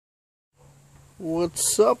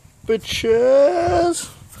What's up, bitches?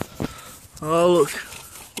 Oh,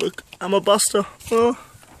 look, I'm a buster. Oh.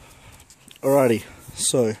 Alrighty,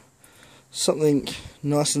 so something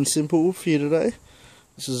nice and simple for you today.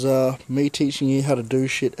 This is me teaching you how to do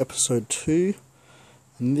shit, episode 2,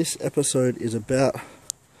 and this episode is about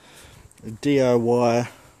a DIY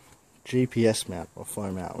GPS mount or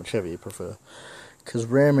phone mount, whichever you prefer. Because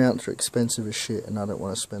rear mounts are expensive as shit, and I don't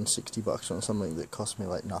want to spend $60 on something that cost me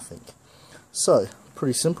like nothing. So,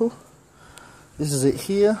 pretty simple. This is it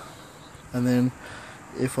here, and then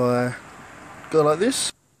if I go like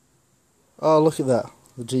this, oh, look at that.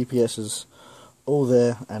 The GPS is all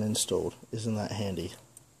there and installed. Isn't that handy?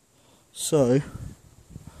 So,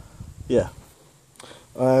 yeah.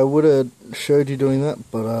 I would have showed you doing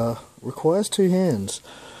that, but requires 2 hands.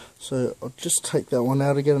 So I'll just take that one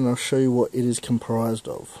out again and I'll show you what it is comprised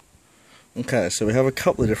of. Okay, so we have a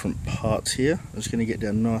couple of different parts here. I'm just going to get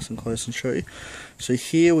down nice and close and show you. So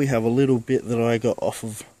here we have a little bit that I got off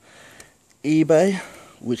of eBay,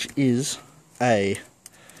 which is a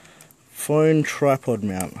phone tripod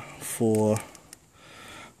mount for,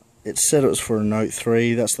 it said it was for a Note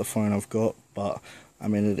 3, that's the phone I've got, but I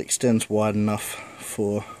mean it extends wide enough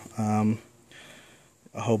for a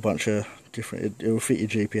whole bunch of different, it will fit your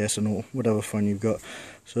GPS and all, whatever phone you've got.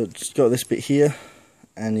 So it's got this bit here,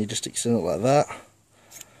 and you just extend it like that,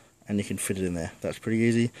 and you can fit it in there. That's pretty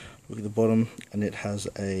easy. Look at the bottom, and it has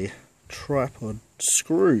a tripod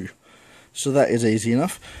screw. So that is easy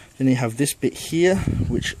enough. Then you have this bit here,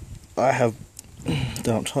 which I have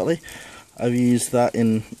done up tightly. I've used that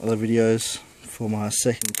in other videos for my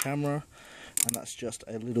second camera, and that's just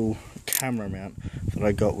a little camera mount that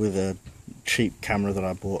I got with a cheap camera that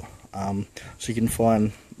I bought. So you can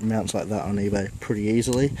find mounts like that on eBay pretty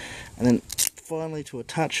easily. And then finally, to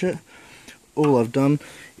attach it, all I've done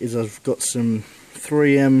is I've got some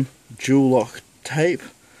 3M dual lock tape,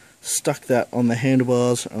 stuck that on the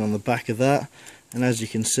handlebars and on the back of that, and as you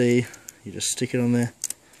can see, you just stick it on there,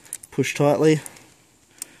 push tightly,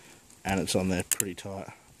 and it's on there pretty tight.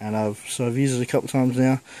 And I've used it a couple times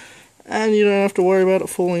now, and you don't have to worry about it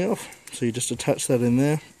falling off. So you just attach that in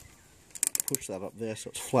there, push that up there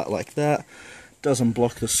so it's flat like that, doesn't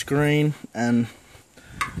block the screen, and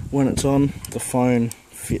when it's on, the phone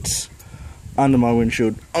fits under my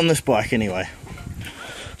windshield on this bike anyway.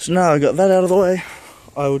 So now I've got that out of the way,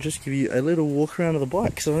 I will just give you a little walk around of the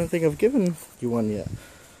bike, because I don't think I've given you one yet.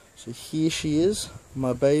 So here she is,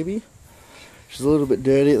 my baby. She's a little bit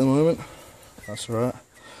dirty at the moment, that's alright.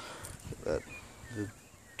 The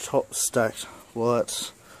top stacked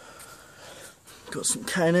lights. Got some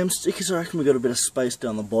K&M stickers. I reckon we got a bit of space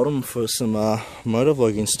down the bottom for some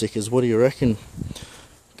motovlogging stickers. What do you reckon?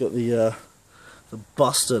 Got the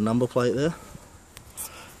Buster number plate there,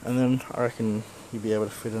 and then I reckon you'd be able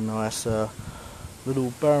to fit a nice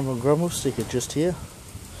little Baron von Grumble sticker just here.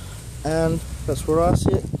 And that's where I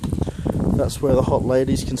sit. That's where the hot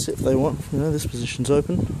ladies can sit if they want. You know, this position's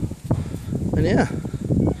open. And yeah,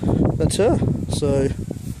 that's her. So,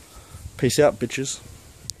 peace out, bitches.